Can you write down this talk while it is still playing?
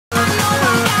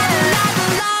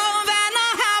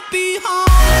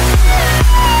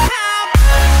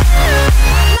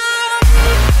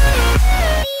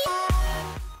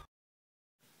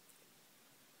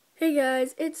Hey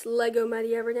guys, it's Lego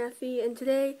Maddy and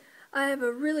today I have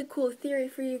a really cool theory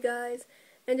for you guys,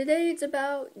 and today it's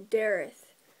about Dareth.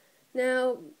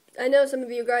 Now, I know some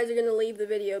of you guys are going to leave the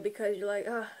video because you're like,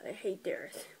 I hate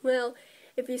Dareth. Well,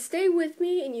 if you stay with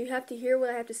me and you have to hear what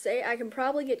I have to say, I can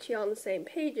probably get you on the same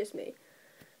page as me.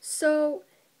 So,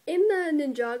 in the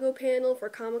Ninjago panel for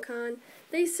Comic-Con,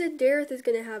 they said Dareth is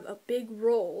going to have a big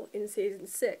role in Season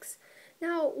 6.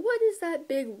 Now, what is that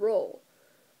big role?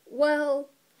 Well,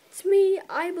 to me,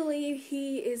 I believe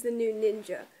he is the new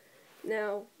ninja.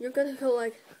 Now, you're gonna go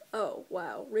like, oh,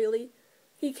 wow, really?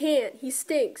 He can't. He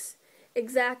stinks.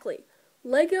 Exactly.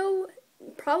 Lego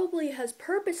probably has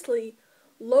purposely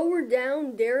lowered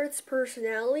down Dareth's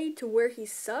personality to where he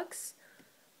sucks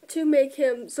to make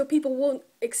him so people won't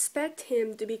expect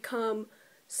him to become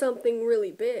something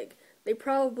really big. They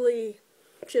probably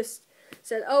just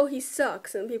said, oh, he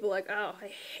sucks, and people are like, oh, I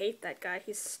hate that guy,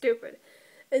 he's stupid.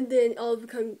 And then all of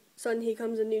a sudden he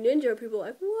comes a new ninja, people are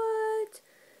like, what?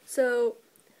 So,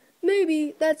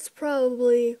 maybe that's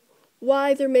probably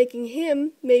why they're making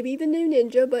him maybe the new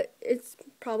ninja, but it's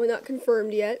probably not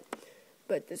confirmed yet.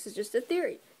 But this is just a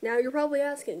theory. Now you're probably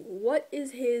asking, what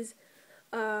is his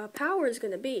powers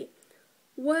going to be?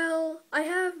 Well, I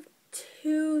have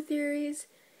two theories.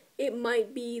 It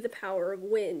might be the power of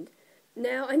wind.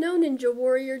 Now, I know Ninja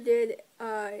Warrior did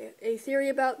a theory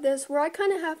about this where I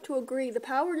kind of have to agree. The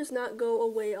power does not go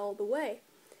away all the way.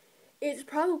 It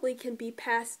probably can be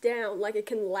passed down, like it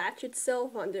can latch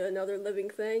itself onto another living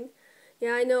thing.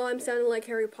 Yeah, I know I'm sounding like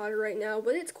Harry Potter right now,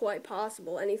 but it's quite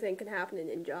possible. Anything can happen in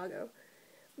Ninjago.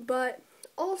 But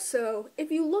also, if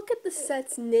you look at the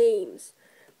set's names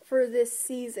for this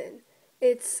season,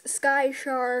 it's Sky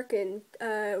Shark and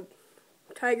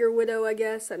Tiger Widow, I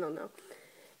guess. I don't know.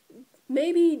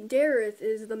 Maybe Dareth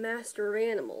is the master of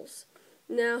animals.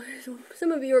 Now,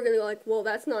 some of you are going to be like, well,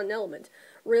 that's not an element.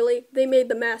 Really? They made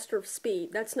the master of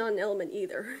speed. That's not an element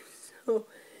either. So,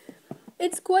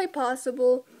 it's quite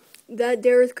possible that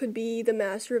Dareth could be the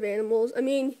master of animals. I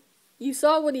mean, you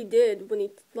saw what he did when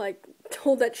he,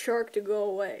 told that shark to go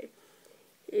away.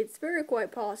 It's very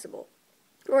quite possible.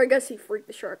 Or I guess he freaked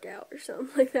the shark out or something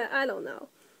like that. I don't know.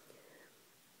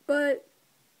 But,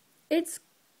 it's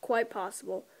quite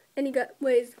possible.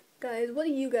 Anyways, guys, what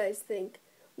do you guys think?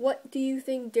 What do you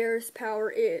think Dareth's power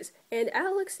is? And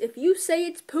Alex, if you say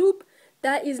it's poop,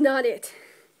 that is not it.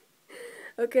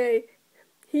 Okay?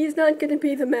 He's not going to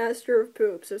be the master of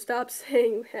poop, so stop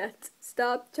saying that.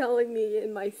 Stop telling me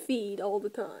in my feed all the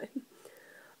time.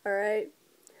 Alright?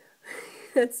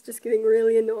 That's just getting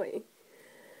really annoying.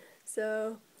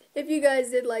 So, if you guys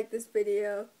did like this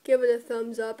video, give it a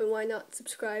thumbs up, and why not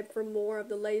subscribe for more of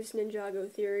the latest Ninjago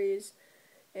theories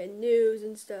and news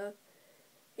and stuff.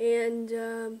 And,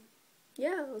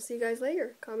 yeah, I'll see you guys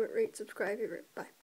later. Comment, rate, subscribe, favorite. Bye.